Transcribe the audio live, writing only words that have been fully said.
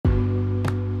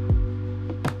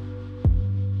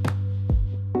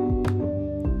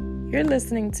You're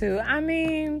listening to,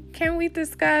 Can We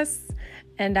Discuss?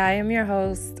 And I am your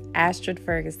host, Astrid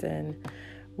Ferguson.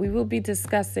 We will be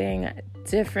discussing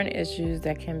different issues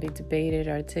that can be debated,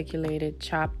 articulated,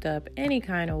 chopped up any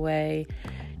kind of way.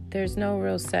 There's no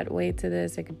real set way to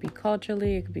this. It could be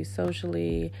culturally, it could be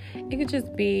socially, it could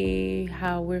just be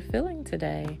how we're feeling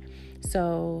today.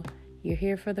 So you're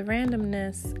here for the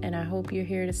randomness, and I hope you're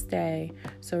here to stay.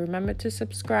 So remember to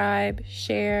subscribe,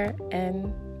 share,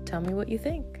 and tell me what you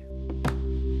think.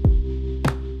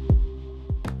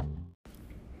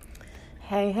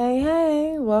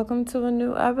 Hey, welcome to a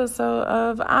new episode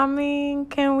of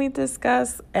Can We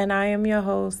Discuss? And I am your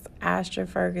host, Astrid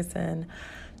Ferguson.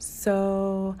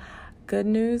 So, good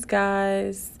news,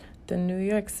 guys. The New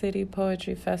York City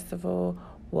Poetry Festival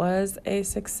was a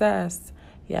success.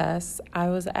 Yes, I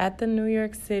was at the New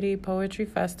York City Poetry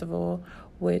Festival,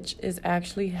 which is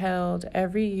actually held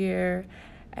every year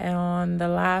on the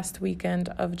last weekend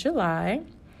of July.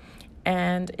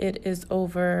 And it is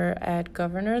over at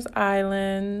Governor's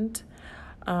Island.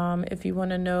 If you want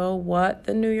to know what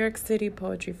the New York City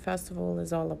Poetry Festival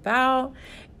is all about,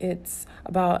 it's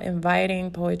about inviting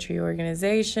poetry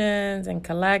organizations and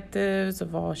collectives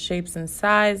of all shapes and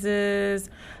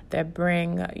sizes that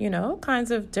bring,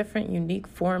 kinds of different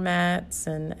unique formats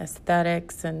and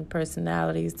aesthetics and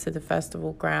personalities to the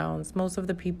festival grounds. Most of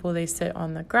the people, they sit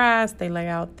on the grass, they lay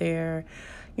out their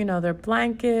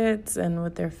blankets and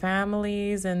with their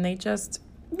families, and they just,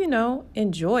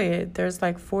 enjoy it. There's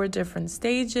like 4 different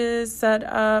stages set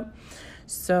up.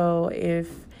 So if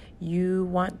you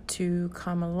want to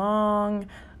come along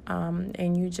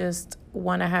and you just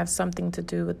want to have something to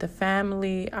do with the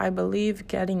family, I believe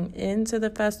getting into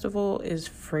the festival is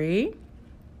free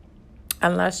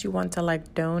unless you want to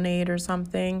donate or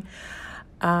something.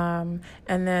 And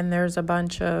then there's a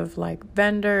bunch of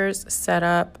vendors set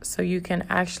up so you can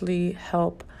actually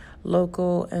help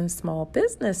local and small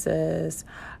businesses.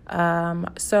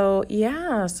 So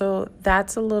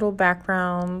that's a little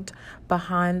background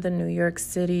behind the New York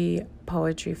City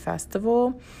Poetry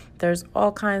Festival. There's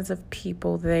all kinds of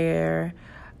people there.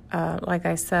 Like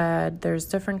I said, there's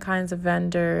different kinds of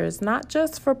vendors, not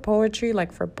just for poetry,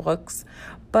 like for books,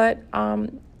 but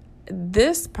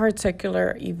this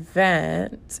particular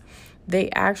event, they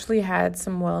actually had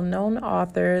some well-known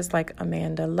authors like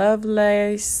Amanda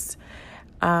Lovelace.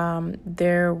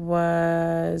 There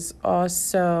was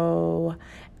also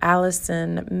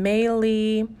Allison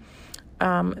Mailey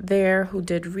there who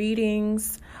did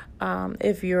readings.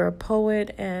 If you're a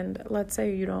poet and let's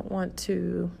say you don't want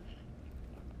to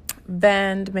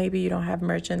vend, maybe you don't have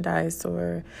merchandise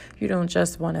or you don't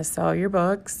just want to sell your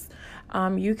books,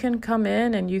 you can come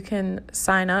in and you can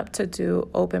sign up to do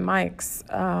open mics.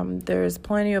 There's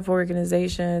plenty of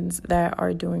organizations that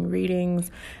are doing readings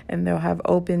and they'll have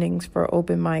openings for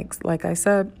open mics. Like I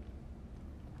said,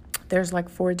 there's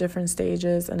 4 different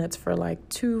stages and it's for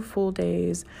 2 full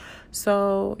days.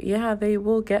 So yeah, they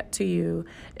will get to you.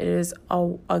 It is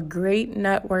a great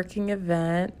networking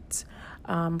event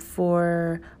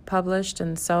for published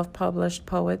and self-published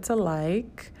poets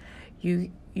alike.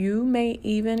 You may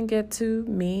even get to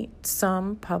meet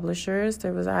some publishers.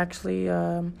 There was actually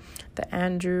the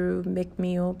Andrew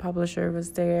McMeel publisher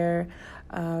was there.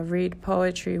 Read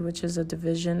Poetry, which is a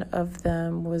division of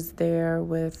them, was there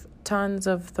with tons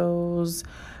of those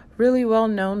really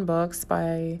well-known books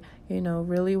by,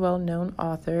 really well-known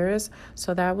authors.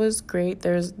 So that was great.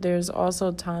 There's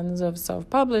also tons of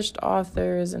self-published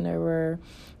authors, and there were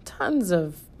tons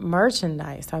of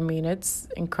merchandise. It's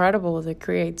incredible the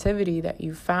creativity that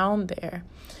you found there.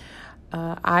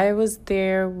 I was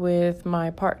there with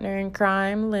my partner in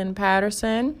crime, Lynn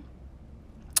Patterson.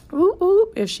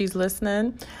 If she's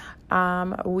listening.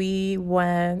 We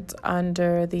went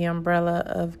under the umbrella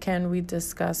of Can We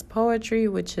Discuss Poetry,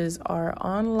 which is our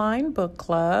online book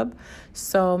club.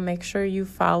 So make sure you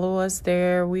follow us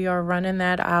there. We are running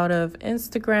that out of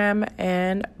Instagram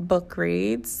and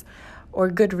Goodreads.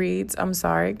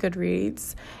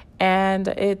 And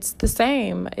it's the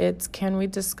same. It's Can We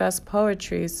Discuss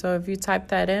Poetry. So if you type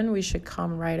that in, we should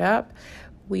come right up.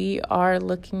 We are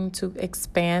looking to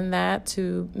expand that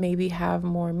to maybe have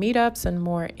more meetups and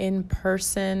more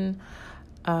in-person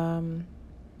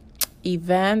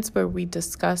events where we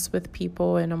discuss with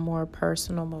people in a more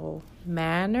personable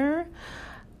manner.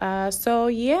 But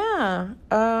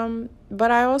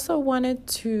I also wanted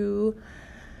to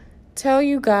tell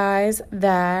you guys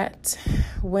that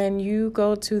when you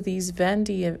go to these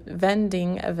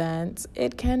vending events,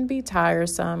 it can be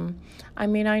tiresome. I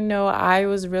know I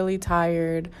was really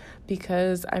tired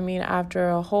because, after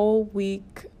a whole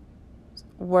week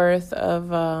worth of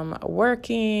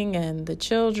working and the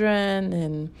children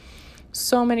and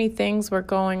so many things were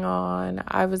going on.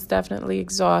 I was definitely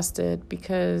exhausted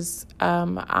because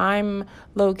I'm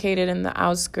located in the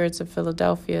outskirts of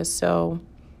Philadelphia. So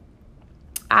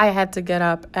I had to get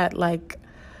up at like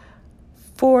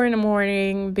 4 in the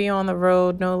morning, be on the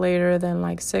road no later than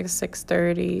like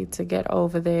 6:30 to get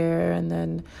over there, and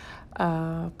then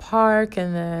park,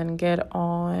 and then get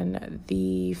on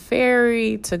the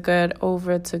ferry to get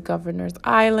over to Governor's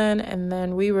Island. And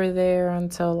then we were there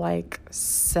until like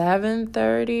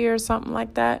 7:30 or something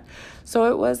like that.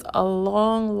 So it was a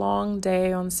long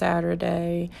day on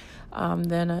Saturday.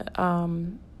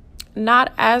 Then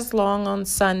not as long on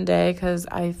Sunday, because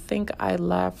I think I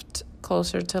left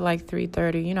closer to like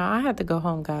 3:30. You know, I had to go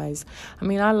home, guys. I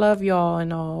mean, I love y'all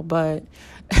and all, but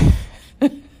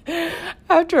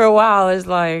after a while, it's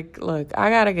like, look, I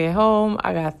got to get home.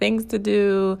 I got things to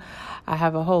do. I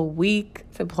have a whole week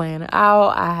to plan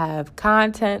out. I have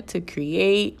content to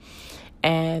create.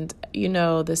 And, you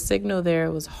know, the signal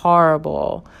there was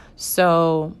horrible.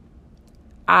 So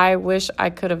I wish I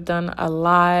could have done a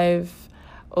live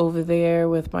over there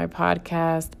with my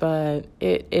podcast, but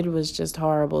it was just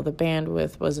horrible. The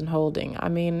bandwidth wasn't holding. I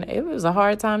mean, it was a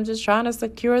hard time just trying to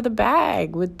secure the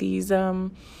bag with these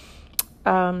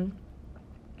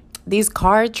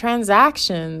card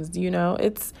transactions. You know,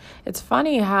 it's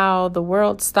funny how the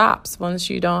world stops once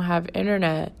you don't have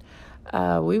internet.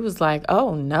 We was like,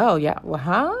 oh no, yeah, well,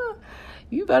 huh?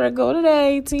 You better go to the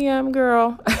ATM,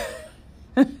 girl.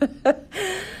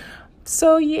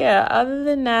 So yeah, other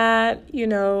than that, you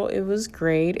know, it was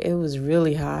great. It was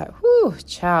really hot. Whew,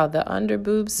 child, the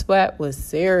underboob sweat was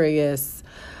serious.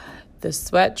 The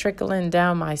sweat trickling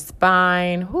down my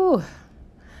spine. Whew.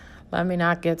 Let me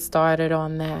not get started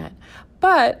on that.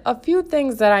 But a few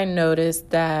things that I noticed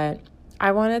that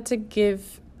I wanted to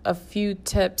give a few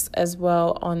tips as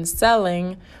well on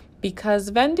selling, because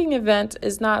vending events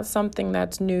is not something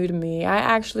that's new to me. I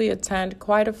actually attend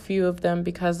quite a few of them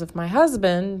because of my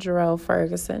husband, Jarrell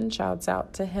Ferguson. Shouts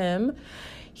out to him.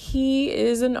 He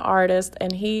is an artist,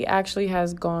 and he actually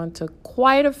has gone to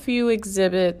quite a few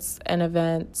exhibits and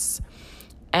events,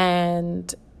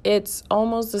 and it's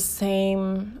almost the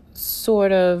same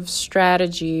sort of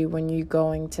strategy when you're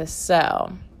going to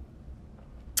sell.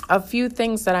 A few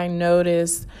things that I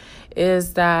noticed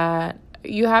is that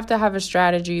you have to have a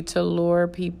strategy to lure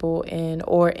people in,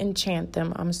 or enchant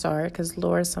them. I'm sorry, because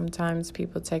lure, sometimes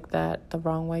people take that the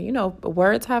wrong way. You know,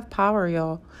 words have power,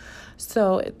 y'all.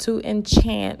 So to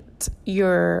enchant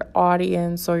your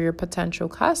audience or your potential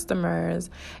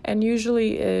customers, and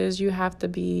usually is you have to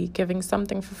be giving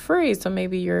something for free. So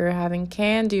maybe you're having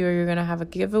candy, or you're going to have a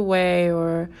giveaway,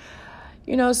 or,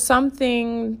 you know,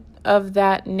 something of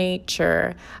that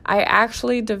nature. I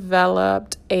actually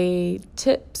developed a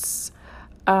tips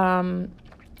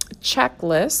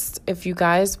checklist if you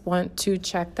guys want to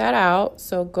check that out.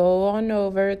 So go on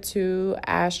over to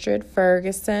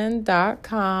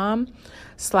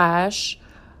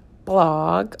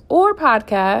astridferguson.com/blog or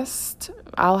podcast.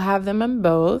 I'll have them in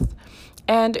both.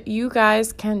 And you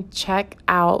guys can check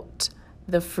out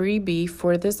the freebie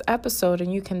for this episode,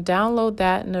 and you can download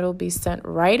that, and it'll be sent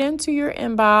right into your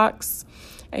inbox.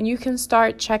 And you can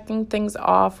start checking things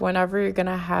off whenever you're going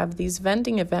to have these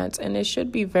vending events. And it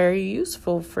should be very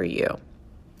useful for you,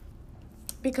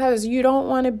 because you don't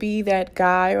want to be that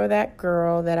guy or that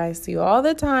girl that I see all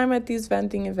the time at these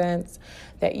vending events,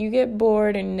 that you get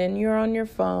bored and then you're on your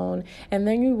phone, and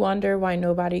then you wonder why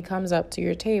nobody comes up to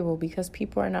your table, because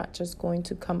people are not just going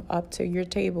to come up to your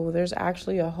table. There's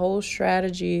actually a whole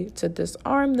strategy to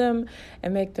disarm them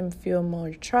and make them feel more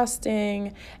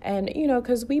trusting. And, you know,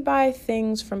 because we buy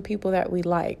things from people that we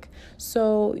like.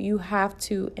 So you have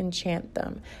to enchant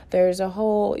them. There's a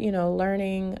whole, you know,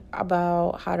 learning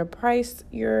about how to price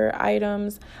your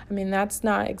items. I mean, that's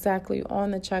not exactly on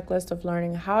the checklist of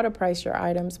learning how to price your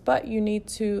items, but you need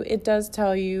to, it does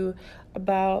tell you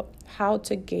about how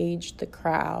to gauge the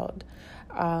crowd.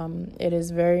 It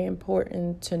is very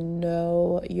important to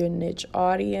know your niche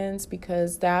audience,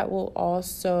 because that will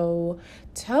also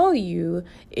tell you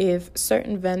if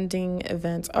certain vending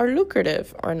events are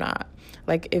lucrative or not.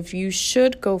 Like if you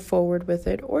should go forward with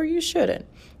it or you shouldn't.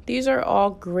 These are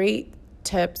all great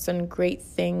tips and great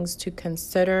things to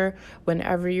consider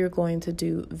whenever you're going to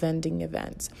do vending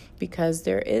events, because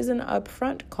there is an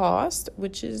upfront cost,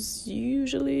 which is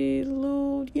usually a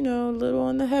little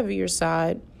on the heavier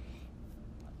side,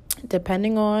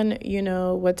 depending on, you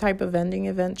know, what type of vending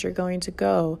event you're going to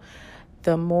go.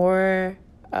 The more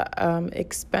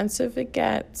expensive it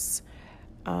gets,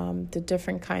 the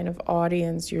different kind of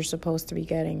audience you're supposed to be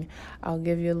getting. I'll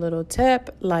give you a little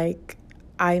tip. Like,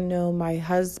 I know my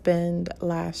husband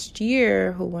last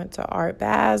year who went to Art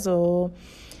Basel,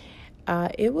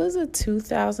 it was a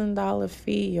 $2,000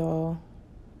 fee, y'all.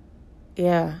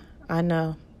 Yeah, I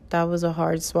know. That was a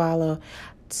hard swallow.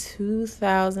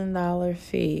 $2,000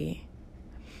 fee.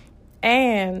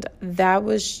 And that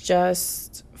was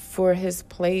just for his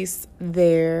place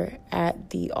there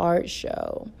at the art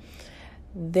show.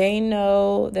 They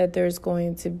know that there's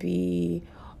going to be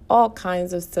all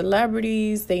kinds of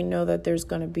celebrities. They know that there's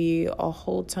going to be a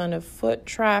whole ton of foot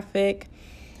traffic.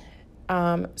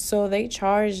 So they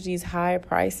charge these high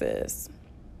prices.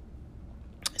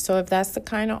 So if that's the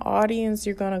kind of audience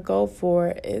you're going to go for,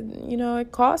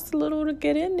 it costs a little to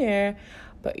get in there,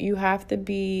 but you have to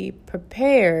be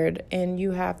prepared and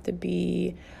you have to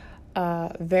be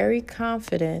very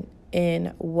confident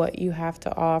in what you have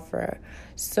to offer.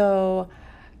 So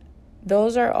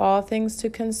those are all things to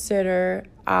consider.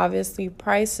 Obviously,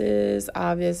 prices,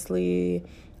 obviously,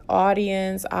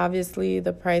 audience, obviously,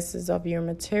 the prices of your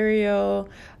material.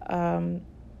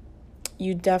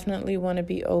 You definitely want to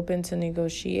be open to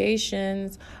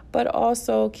negotiations, but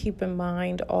also keep in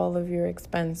mind all of your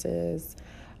expenses.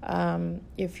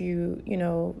 If you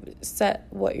set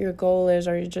what your goal is,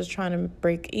 are you just trying to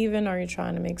break even? Are you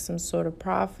trying to make some sort of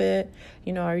profit?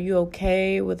 Are you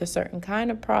okay with a certain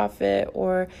kind of profit?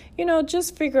 Or,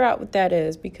 just figure out what that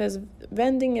is, because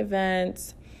vending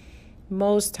events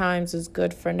most times is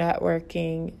good for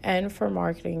networking and for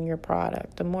marketing your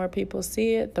product. The more people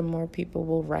see it, the more people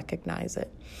will recognize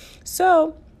it.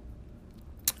 So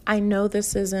I know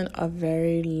this isn't a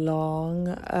very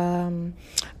long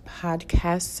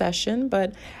podcast session,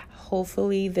 but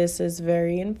hopefully this is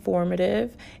very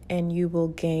informative and you will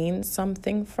gain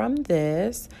something from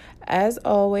this. As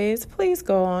always, please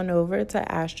go on over to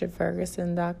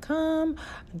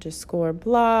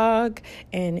astridferguson.com/blog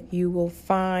and you will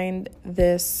find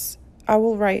this. I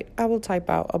will type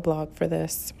out a blog for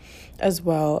this as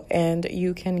well, and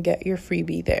you can get your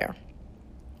freebie there.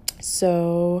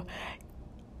 So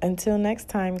until next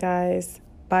time, guys,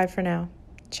 bye for now.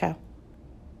 Ciao.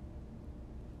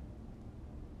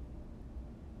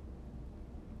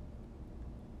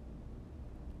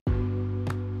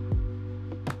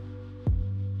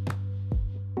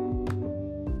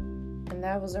 And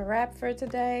that was a wrap for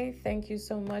today. Thank you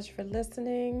so much for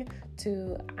listening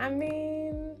to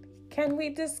Can We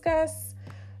Discuss?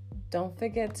 Don't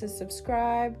forget to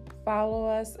subscribe, follow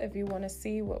us if you want to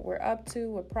see what we're up to,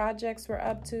 what projects we're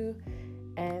up to,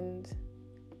 and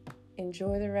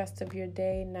enjoy the rest of your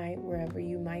day, night, wherever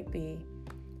you might be.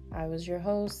 I was your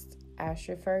host,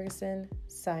 Astrid Ferguson,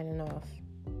 signing off.